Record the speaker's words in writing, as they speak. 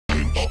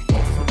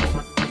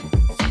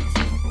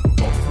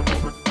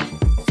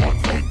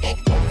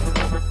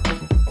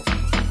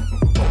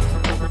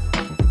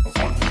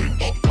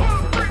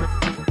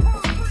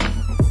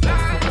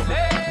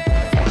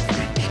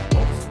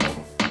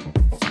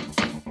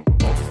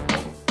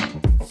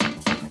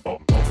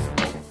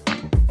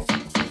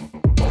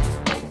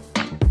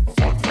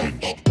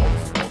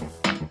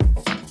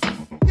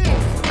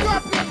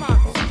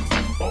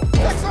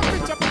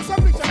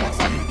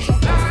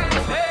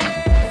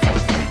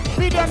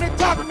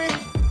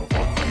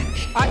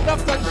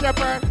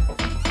Shepherd.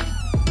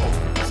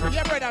 So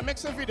yeah, brother, make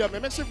some video,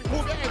 man. Make some video.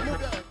 Move your head, move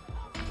your head.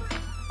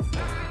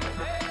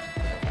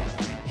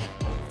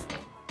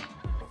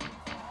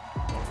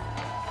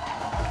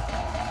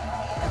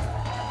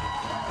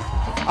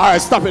 All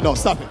right, stop it now,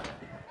 stop it.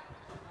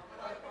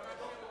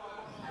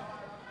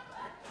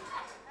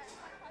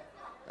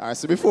 All right,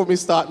 so before we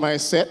start my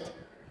set,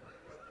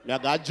 I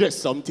gotta address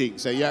something.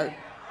 So yeah.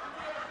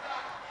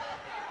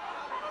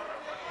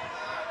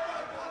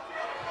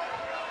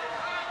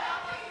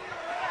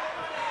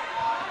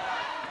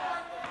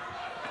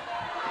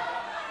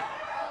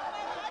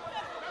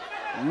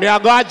 Me I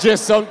gotta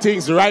address some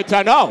things right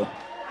now.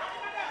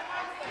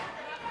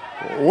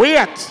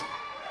 Wait,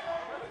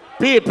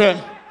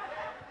 people.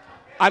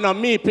 And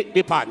on me pick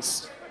the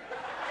pants.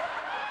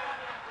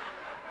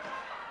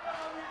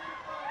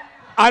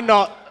 And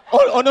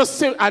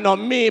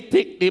on me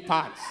pick the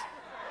pants.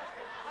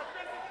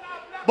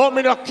 But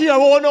me don't care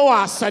who no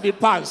one say the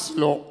pants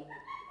look.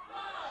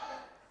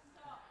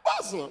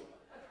 Awesome.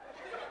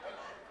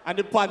 And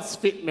the pants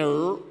fit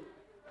me.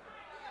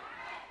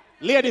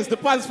 Ladies, the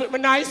pants fit me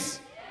nice.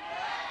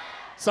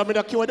 So me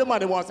don't care what the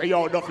man wants to say,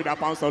 yo, Duffy, that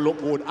pants don't look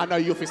good. I know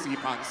you fi see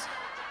pants.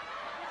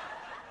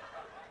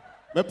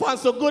 My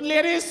pants so good,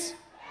 ladies?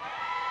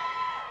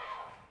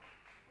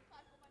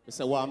 I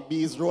say, one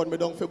bees run me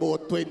down for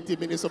about 20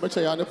 minutes. So I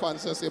try on the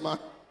pants, I say, man,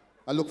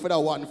 I look for that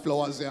one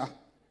flowers there.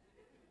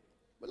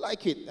 I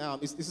like it.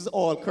 This is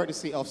all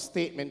courtesy of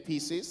statement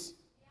pieces.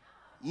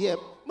 Yeah.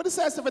 But the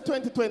size of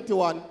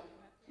 2021, I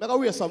gotta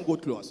wear some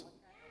good clothes.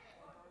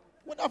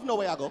 What have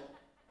nowhere I go?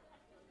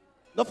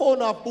 The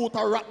phone of boot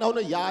or rat down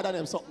the yard and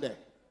them something there.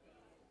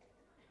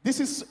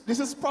 This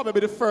is probably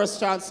the first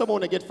chance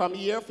someone to get from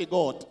here if you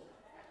go out.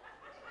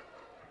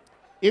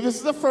 If this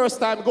is the first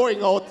time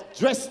going out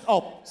dressed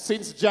up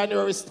since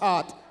January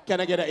start,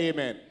 can I get an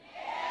amen?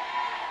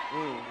 Yeah.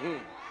 Mm-hmm.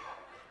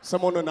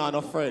 Someone who not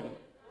a friend.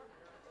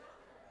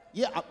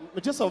 Yeah, I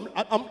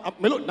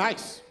look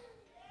nice.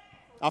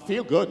 I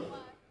feel good.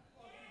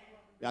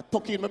 I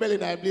tuck in my belly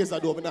and I blazer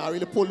door, but I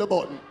really pull the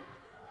button.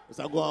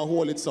 So I go and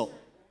hold it so.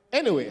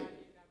 Anyway,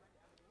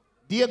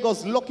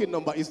 Diego's lucky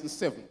number isn't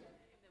 7.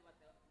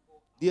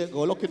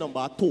 Diego's lucky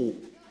number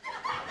 2.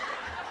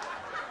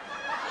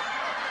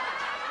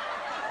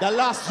 The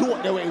last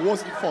joke there, it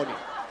wasn't funny.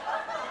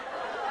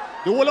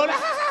 The whole lot,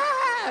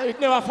 it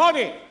never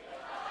funny.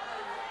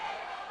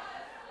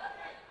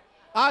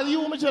 All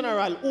you, my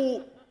general,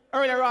 who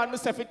earlier on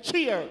myself a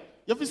cheer,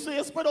 you feel so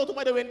you spread out to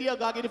my when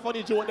Diego get the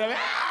funny joke there.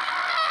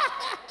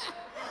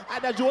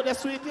 And the joke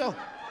that's sweet, yo.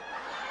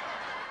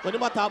 When you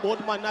matter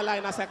about man, the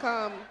line, I say,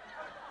 come.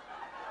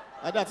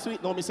 And that's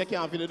sweet. No, I say,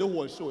 can't video the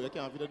whole show. You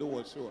can't video the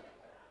whole show.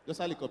 Just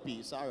a little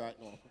piece, all right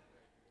now.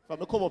 From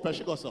the come up and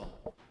she goes so.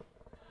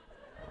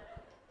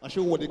 I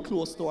should hold it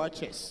close to our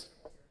chest.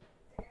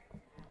 It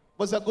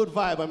was a good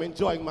vibe. I'm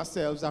enjoying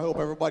myself. I hope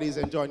everybody's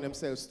enjoying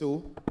themselves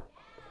too.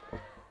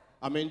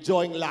 I'm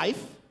enjoying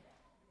life.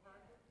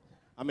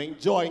 I'm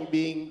enjoying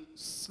being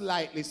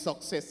slightly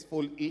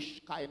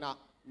successful-ish, kind of,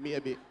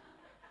 maybe.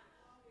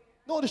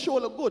 No, the show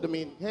look good. I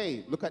mean,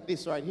 hey, look at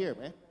this right here,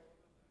 man.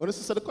 When this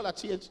is the color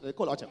change, the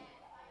color change.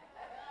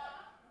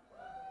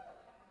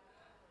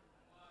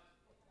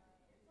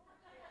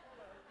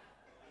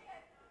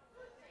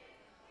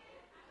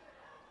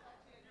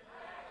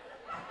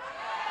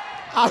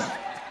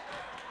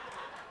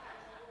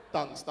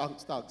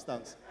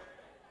 Thanks.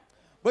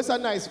 But it's a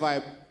nice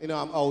vibe. You know,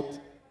 I'm out,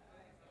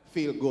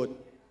 feel good.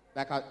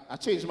 Like I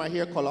changed my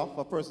hair color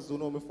for persons who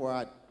know me before I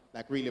had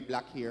like really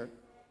black hair.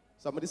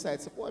 Somebody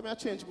decided, boy, I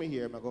change my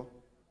hair, I go.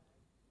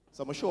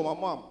 So I show my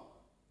mom.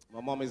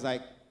 My mom is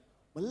like,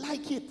 I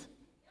like it.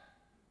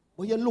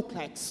 But you look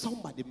like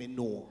somebody may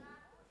know.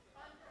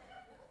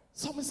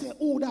 Somebody say,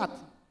 who that?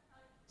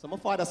 So my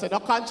father said, no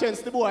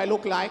conscience the boy I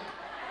look like.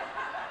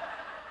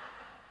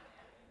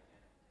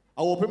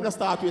 I hope him to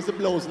start with the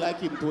blouse like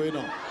him too, you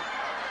know.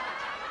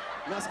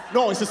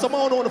 No, it's just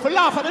someone who want to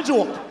laugh at the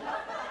joke.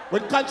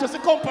 When conscious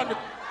come from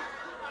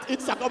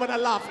it's a come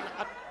and laugh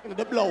at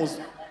the blouse.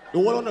 The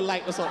one on the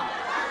light or something.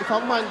 If a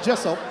man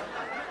dress up,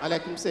 I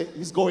like him say,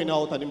 he's going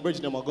out and him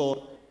bridging him a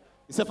go.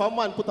 He say, if a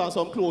man put on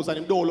some clothes and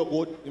him don't look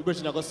good, him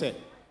bridging him go say,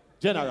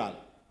 General,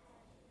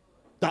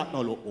 that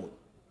no look good.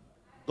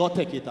 Go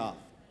take it off.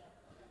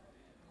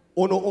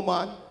 Oh no,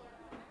 woman.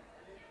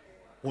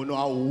 Oh no,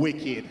 how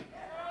wicked.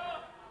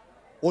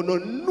 Oh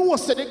no,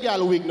 say the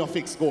girl wig no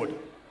fix good.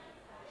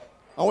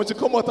 I want you to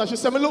come out and she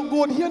say, me look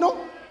good here, no?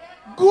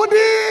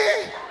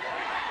 Goody!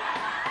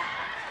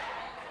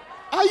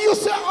 And you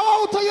say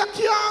out and you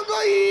can't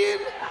go in.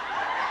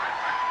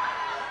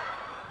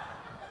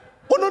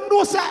 Oh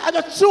no, say, I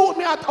just shoot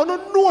me at, oh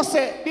no,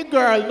 say, the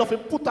girl nothing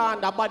put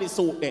on the body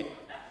suit then.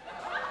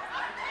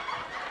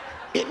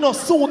 It no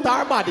suit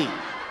her body.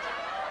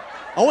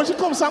 I want you to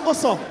come and go,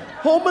 so,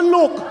 how me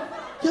look?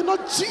 You're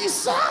not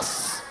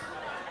Jesus.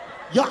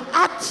 You're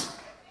hot.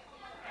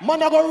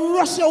 Man, I go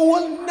rush you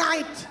all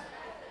night. And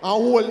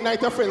whole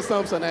night your friend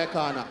Samson in the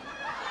corner.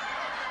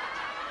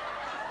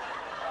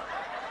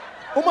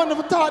 Oh man,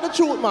 never taught the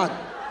truth, man.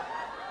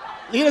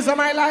 Ladies, am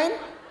I lying?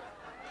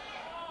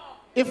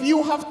 If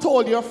you have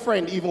told your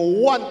friend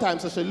even one time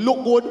so she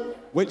look good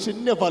when she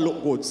never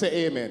look good,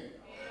 say amen.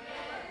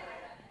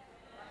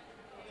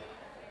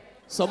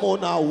 Some more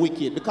now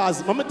wicked.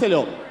 Because, let me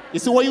tell you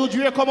see where you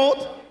wear come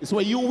out? You see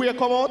where you wear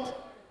come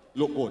out?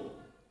 Look good.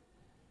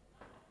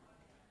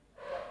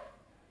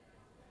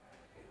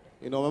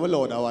 You know, I'm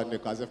allowed that one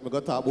because if I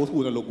go talk about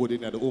who don't look good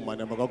in the woman,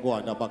 I'm going to go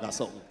on the bag or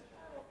something.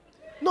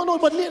 No,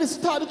 but ladies,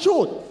 start the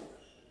truth.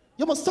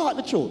 You must start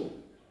the truth.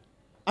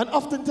 And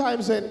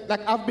oftentimes when,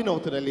 like I've been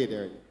out to the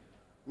lady,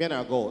 me and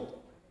I go out.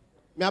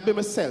 Me I be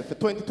myself. For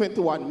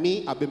 2021,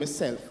 me, I be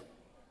myself.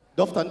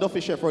 Dufton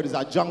Duffy Shepherd is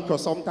a junker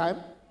sometime.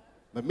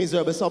 I'm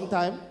miserable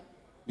sometime.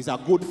 He's a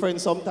good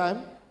friend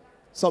sometime.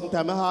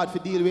 Sometimes I'm hard to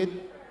deal with.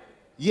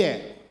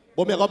 Yeah.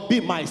 But I'm going to be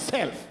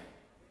myself.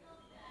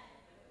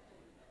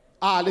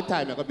 All the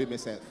time I'm going to be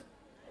myself.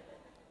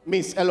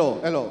 Miss,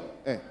 hello.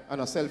 Hey, I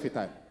know selfie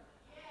time.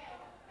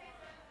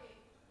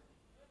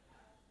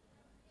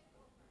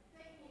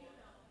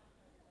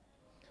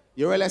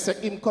 You realize that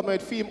him come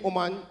out film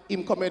woman,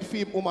 him come out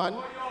film woman.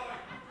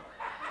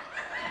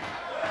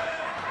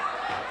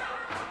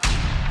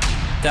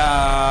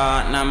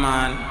 Nah,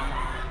 man.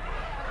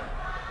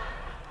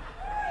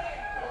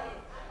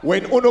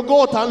 When Uno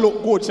go out and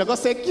look good, she go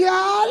say,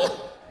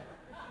 girl,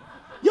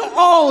 you're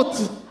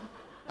out.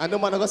 And the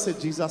man go say,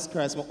 Jesus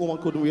Christ, my woman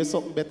could wear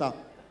something better.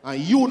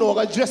 And you know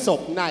I dress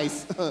up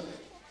nice.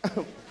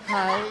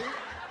 Hi.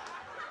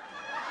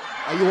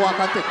 And you walk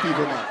and take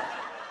people now.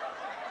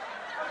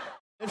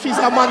 If she's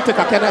a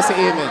manteca, can I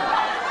say amen?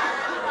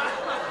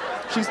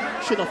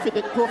 She don't fit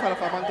the profile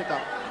of a manteca.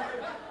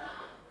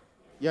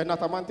 You're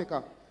not a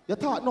manteca. You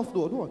talk enough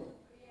though, don't you?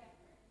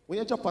 When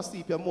you drop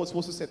asleep, you're more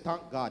supposed to say,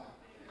 thank God.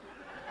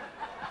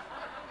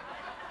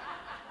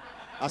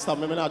 I start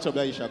me not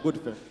trouble Aisha,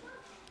 good friend.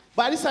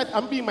 But I decided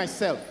I'm being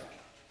myself.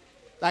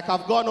 Like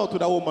I've gone out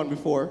with a woman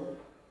before,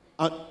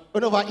 and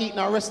whenever I eat in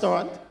a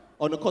restaurant,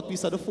 on a cut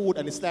piece of the food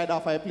and it slide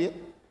off of a plate,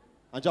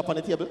 and drop on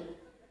the table,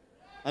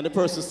 and the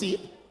person see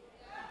it,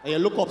 and you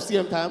look up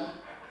same time,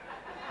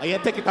 and you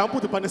take it and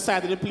put it on the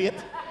side of the plate,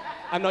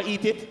 and not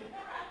eat it.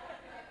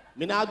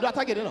 Me now do that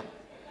again, you know.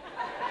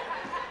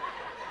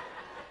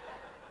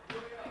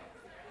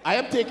 I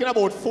am taking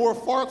about 4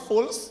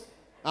 forkfuls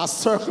and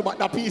circle back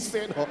that piece,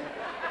 you know.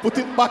 Put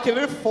it back in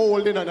the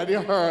fold, you know, and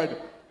the herd,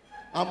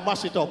 and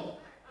mash it up.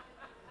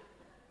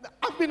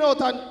 I've been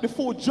out and the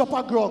food drop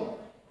a ground.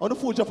 On the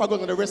food drop a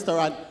ground in the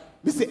restaurant,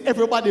 me see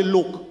everybody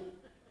look.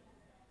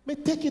 Me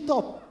take it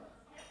up.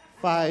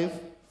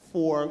 5,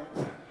 4,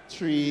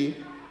 3,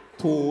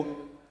 2.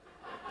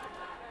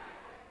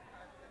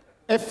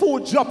 A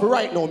food drop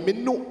right now, me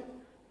know.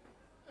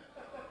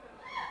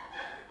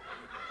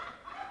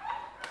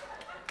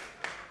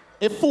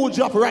 A food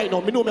drop right now,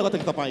 me know me gonna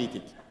take it up and eat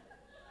it.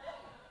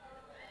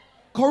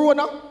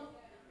 Corona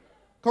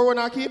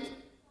keep.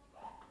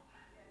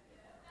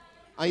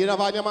 And you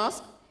never have your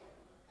mask?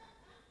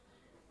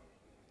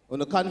 On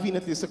the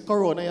conveniently say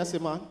Corona, you say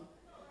man.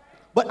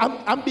 But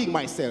I'm being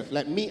myself.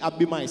 Like me, I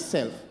be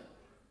myself.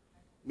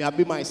 Me, I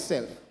be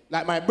myself.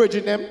 Like my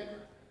brethren them,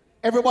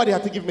 everybody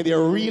had to give me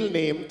their real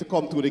name to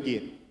come to the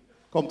gate.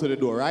 Come to the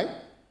door, right?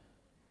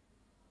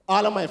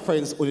 All of my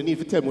friends only need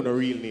to tell me the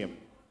real name.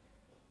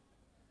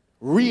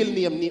 Real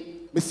name.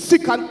 Me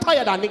sick and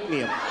tired of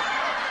nickname.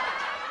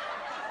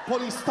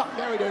 Police stop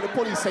me right there. The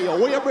police say, yo,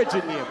 what's your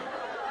brethren name?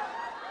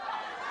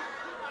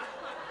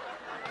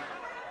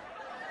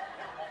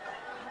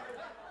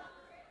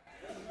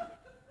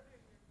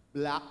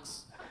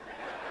 Blacks.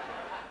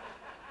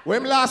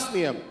 What's my last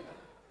name?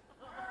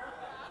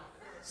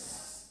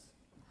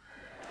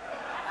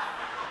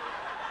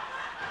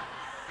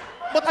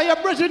 But I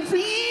have brethren for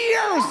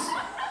years.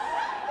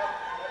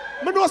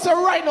 I know say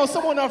right now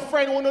someone a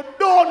friend who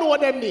don't know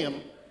them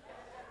name.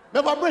 I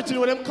have a brethren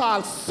who them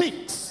call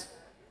 6.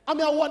 I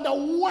mean I wonder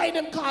why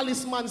them call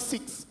this man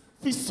 6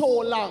 for so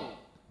long.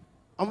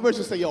 And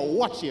brethren say, yo,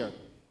 watch here.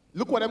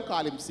 Look what them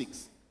call him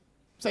 6.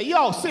 Say,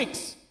 yo,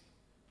 6.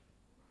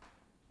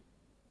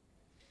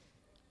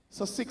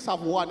 So 6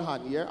 have one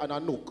hand here and a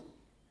nook.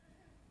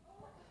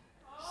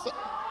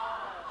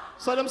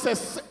 So them say,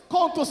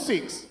 count to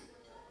 6.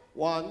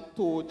 1,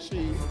 2,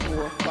 3,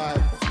 4,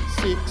 5,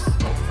 6,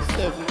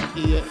 7,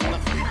 8, 9.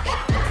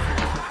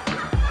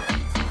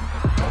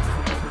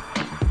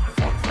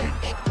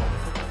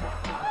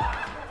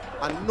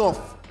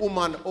 Enough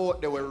women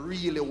out there will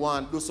really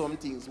want to do some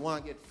things,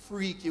 want to get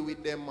freaky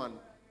with them man,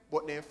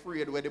 but they're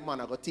afraid where the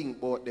man are going to think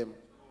about them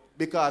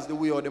because the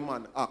way how the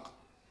man act.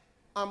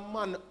 And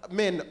man,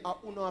 men, I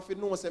don't know if you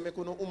know, say make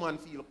a woman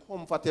feel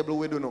comfortable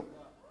with you know.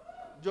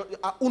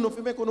 I don't know if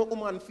you make a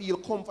woman feel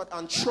comfort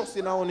and trust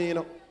in her, you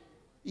know.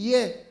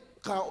 Yeah,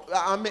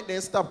 I make them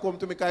stop come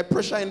to me because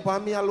pressure in for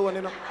me alone,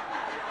 you know.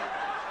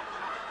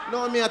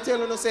 No, me I tell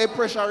you, no say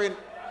pressure in.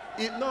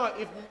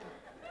 If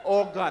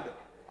oh God,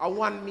 I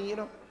want me, you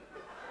know.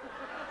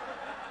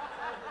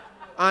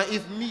 And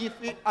if me,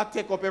 I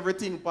take up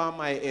everything for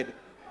my head.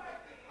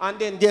 And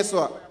then guess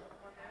what?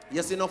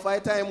 You see, enough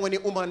of time when the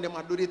woman them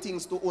do the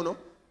things to Uno,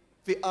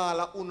 for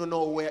all of Uno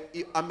know where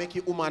I make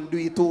the woman do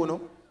it to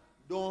Uno,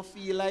 don't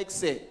feel like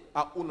say,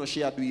 I uno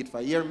she do it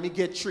for. Here, me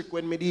get tricked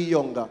when me be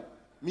younger.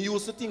 Me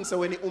used to think so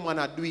when the woman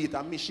a do it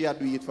and me she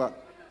do it for.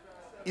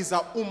 Is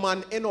a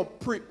woman end up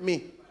prick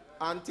me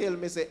and tell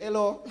me say,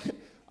 hello,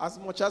 as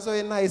much as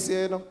you nice,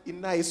 you know,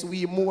 in nice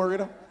we more, you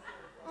know.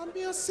 And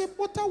me say,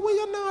 but what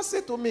you not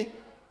say to me?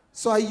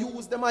 So I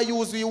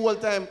use you all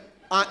time.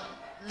 And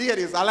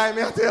ladies, allow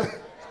me to tell you.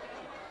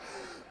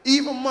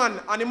 Even man,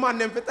 and the man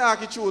them for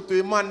talk it true to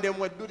the man them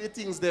will do the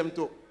things them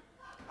too.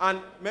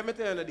 And let me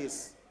tell you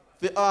this.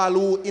 For all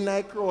who in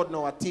a crowd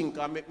now I think,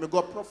 and me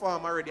go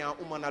perform already and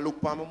woman I look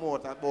for my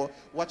mouth, but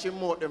watch your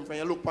mouth them, when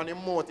you look on your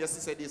mouth, you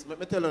say this. Let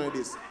me tell you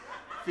this.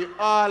 For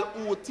all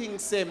who think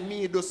say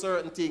me do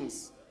certain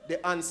things,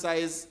 the answer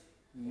is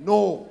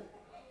no.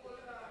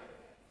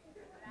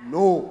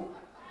 No.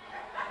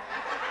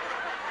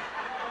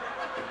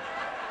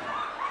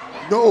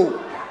 No.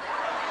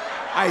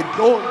 I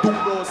don't do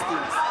those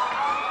things.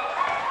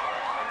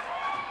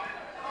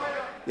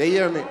 You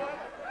hear me?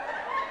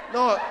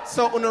 No,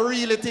 so you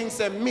really think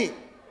say me,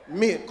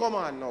 come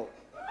on now.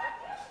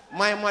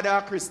 My mother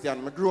a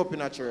Christian, I grew up in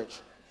a church.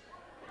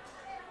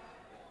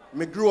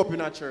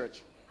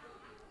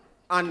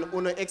 And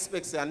you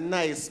expect say a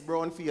nice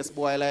brown face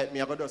boy like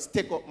me, I gotta just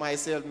take up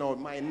myself now,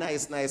 my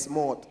nice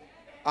mouth,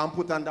 and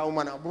put on that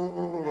woman and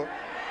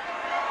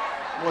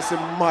must be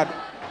mad.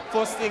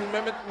 First thing,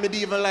 me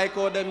even like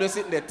how them just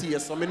sitting there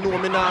tears, so me know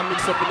me not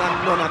mix up in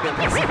none of them.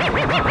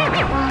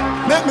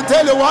 Let me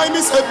tell you why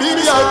me say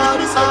baby.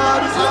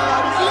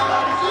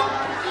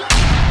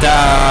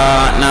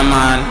 Nah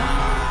man.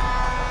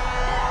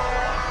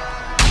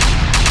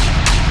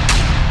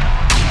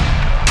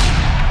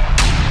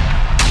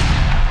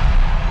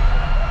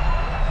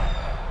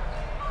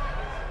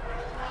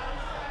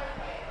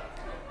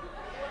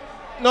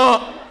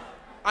 No,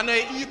 and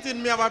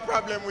eating me have a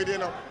problem with, you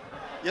know.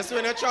 You see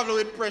when you travel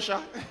with pressure,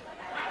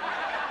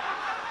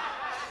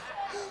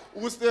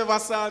 who still have a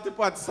salty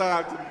pot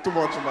salt too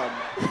much, man.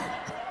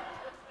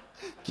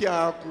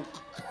 Can't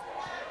cook.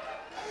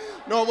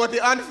 No, but the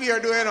unfair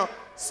do, you know.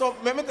 So,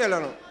 let me tell you,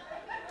 no.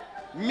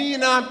 Me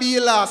not be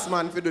last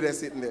man for do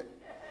this sitting there.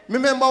 Me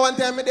remember one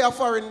time me there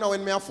foreign now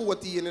when me are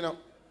 14, you know.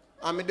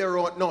 And me there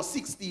around, no,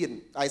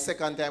 16. I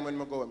second time when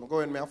me go. I go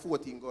when me are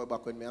 14, go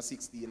back when me are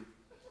 16.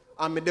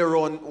 And me there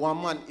around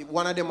one man,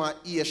 one of them are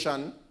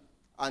Asian,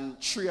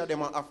 and 3 of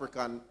them are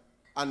African,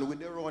 and we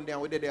there around there,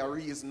 we there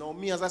reason. Now,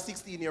 me as a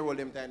 16-year-old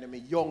them time, I'm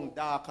young,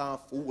 dark, and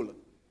fool.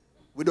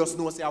 We just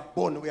know say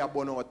we are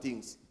born our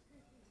things.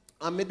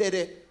 And me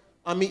there,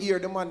 and me hear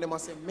the man, them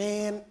say,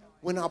 man,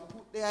 when I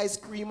put the ice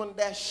cream on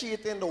that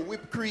shit and the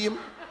whipped cream,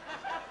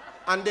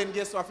 and then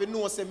guess what, if you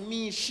know, say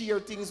me share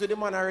things with the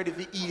man already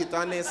to eat,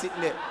 and they sitting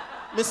there.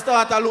 Me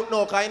start to look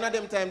now, because in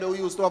them time, they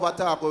used to have a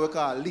talk what we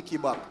call licky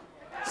back.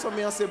 So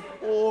me I say,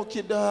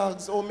 okay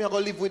dogs, oh me I go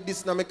live with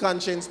this in my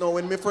conscience now.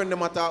 When my friend them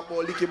talk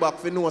about licky back,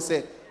 for know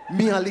say,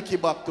 me a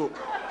licky back too.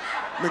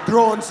 Me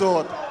grown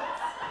out.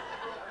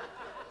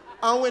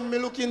 And when me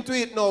look into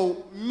it now,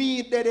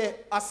 me there,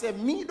 I say,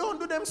 me don't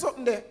do them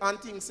something there. And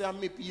things say,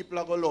 me people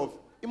are gonna love.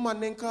 The man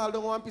then call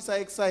down one piece of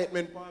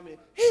excitement for me.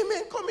 Hey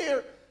man, come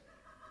here.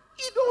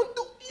 He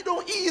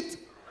don't eat.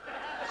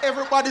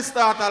 Everybody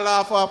start to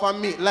laugh off at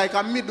me, like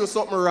I me do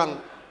something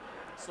wrong.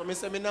 So me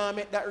say, me nah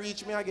make that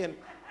reach me again.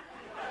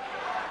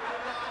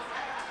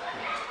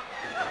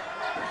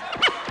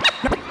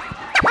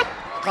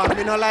 Cause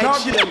me no like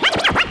shame.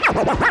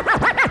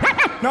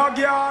 No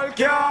girl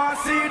can't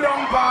see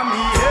down for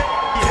me.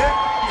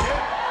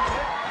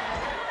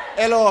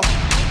 Hello,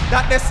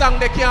 that the song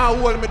they can't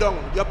hold me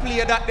down. You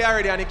play that there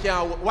already and it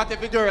can't hold. What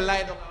if the girl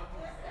lie down?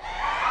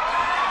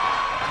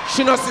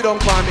 She no sit down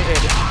for me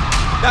head.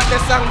 That the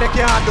song they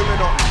can't do me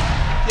no.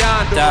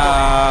 Can't do me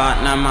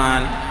no. Nah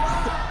man.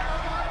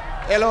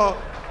 Hello,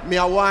 me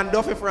a want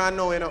Duffy for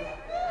now, you know.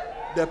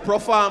 The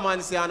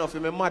performance you know for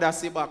my mother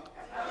see back.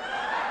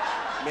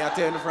 Me I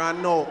tell you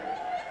from now.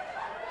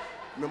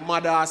 My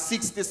mother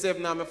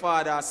 67 and my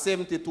father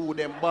 72.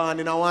 Them born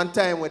in a one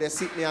time where they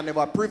sit me and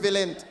never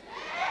prevalent.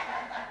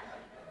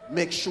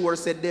 Make sure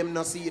say them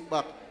not see it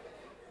back.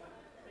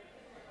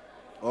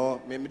 Oh,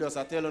 me just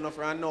I tell you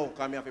from now,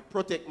 because I have to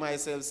protect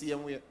myself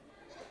same way.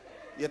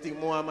 You think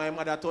more of my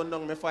mother turned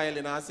down my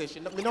filing and say,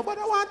 me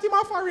nobody want him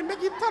a foreign, make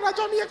him turn a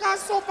Jamaica and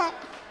suffer.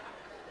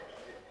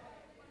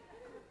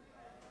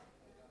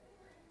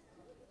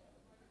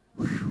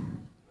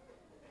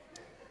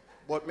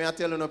 But me I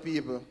tell you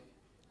people,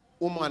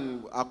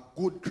 woman a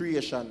good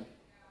creation,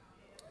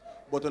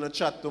 but on a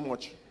chat too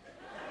much.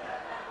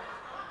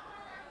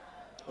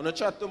 On a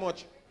chat too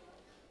much.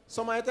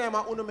 Some of the time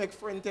I want to make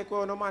friend take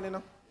away no man, you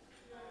know.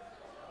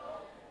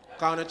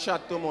 Because on a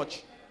chat too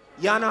much.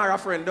 You not a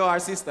friend, though, or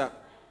sister.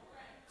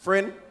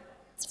 Friend,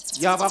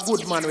 you have a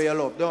good man where you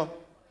love, though.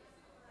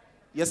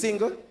 You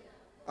single?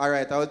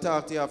 Alright, I will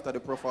talk to you after the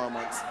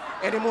performance.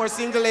 Any more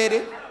single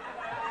lady?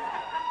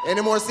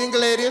 Any more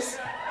single ladies?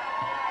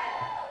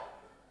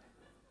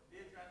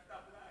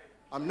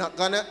 I'm not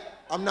gonna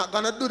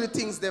do the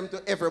things them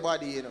to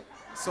everybody, you know.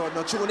 So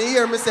not you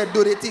hear me say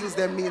do the things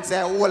them means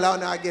say hold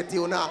on I get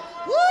you now.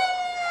 Woo!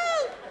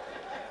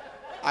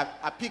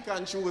 I pick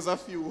and choose a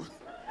few.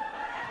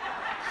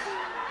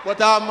 But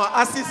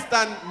my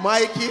assistant,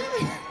 Mikey,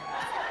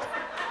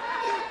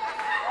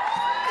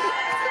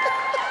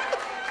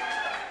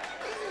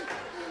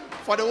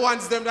 for the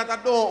ones them that I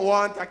don't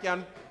want, I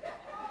can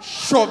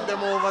shove them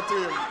over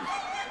to him.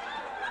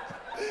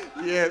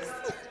 Yes.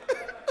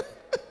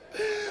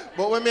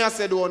 But when I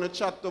say don't want to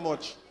chat too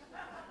much,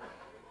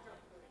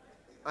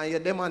 and you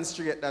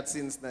demonstrate that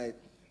since night,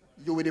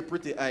 you with the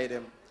pretty eye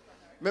them.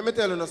 Let me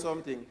tell you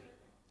something.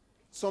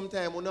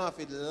 Sometimes you don't have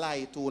to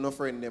lie to your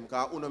friend them,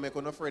 because you make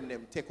your friend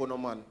them take on a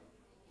man.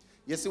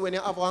 You see, when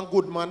you have one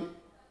good man,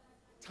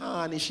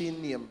 tarnish his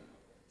name.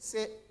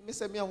 Say,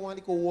 I want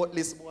to go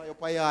worthless boy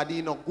up here,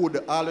 he not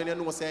good. All when you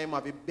know say him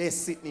have the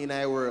best sitting in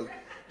the world.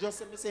 Just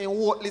say, me say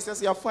worthless, you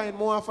say you find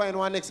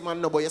one next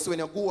man no, but you see when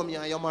you go home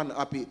and your man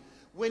happy.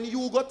 When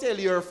you go tell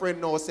your friend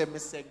now, say, me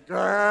say, girl.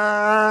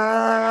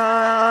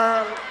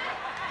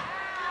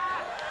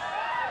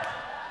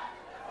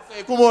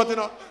 Say, come out, you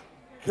know.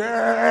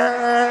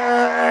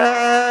 Girl.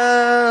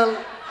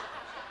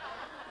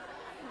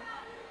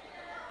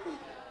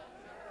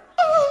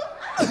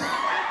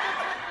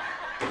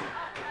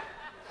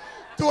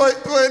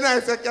 Too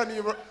nice, I can't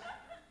even.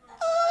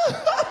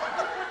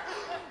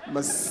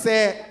 I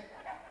say,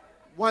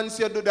 once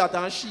you do that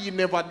and she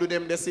never do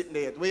them, they sit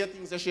there. What you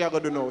think that she are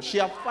going to do now? She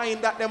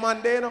find that them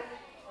man there, you know?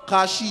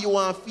 Because she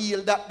want to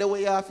feel that the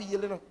way you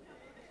feel, you know?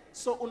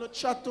 So, you don't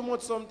chat too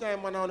much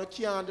sometimes, and you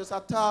can't just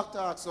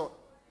talk, so.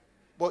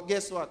 But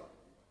guess what?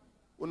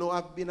 You know,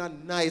 I've been a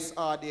nice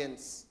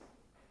audience.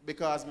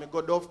 Because me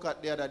go Dufton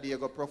the other day,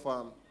 go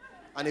perform.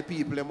 And the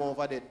people them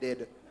over there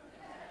dead.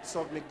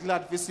 So, I'm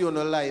glad to see you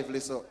lively,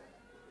 so.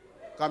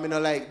 Because I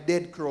don't like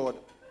dead crowd.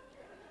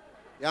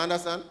 You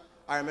understand?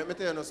 Alright, let me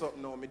tell you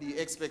something now. I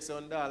expect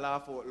you to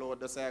laugh out loud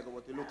the cycle,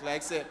 but it look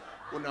like say,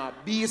 when I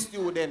be a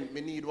student, I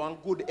need one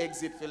good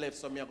exit for left.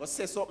 So I go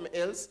say something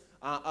else,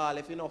 and all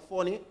if it's not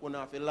funny, when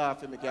I have to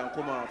laugh, I can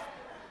come off.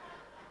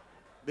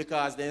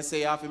 Because then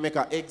say you have to make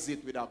an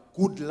exit with a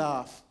good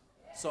laugh.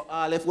 So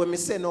all if when I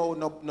say no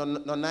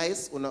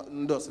nice,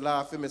 you just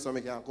laugh for me so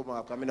I can come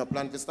off. Because I don't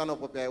plan to stand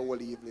up here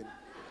all evening.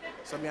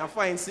 So I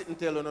find sitting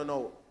tell you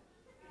now.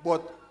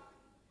 But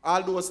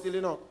although still,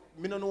 you know,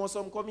 I don't know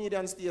some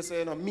comedians still say,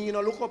 you know, me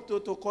no look up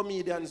to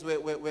comedians where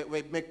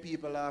make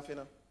people laugh, you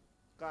know.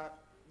 Because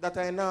that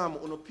I know,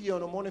 you don't pay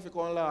no money if you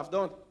can laugh,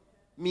 don't.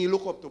 Me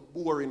look up to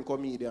boring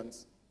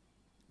comedians.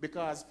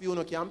 Because if you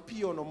no can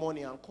pay no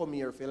money and come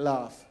here for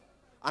laugh,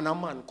 and a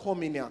man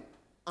come in here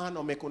and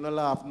no make you no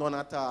laugh, none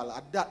at all,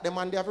 and that the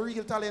man they have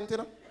real talent, you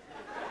know.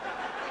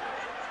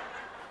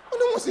 You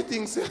know what you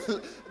think,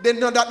 they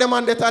know that the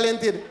man they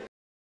talented.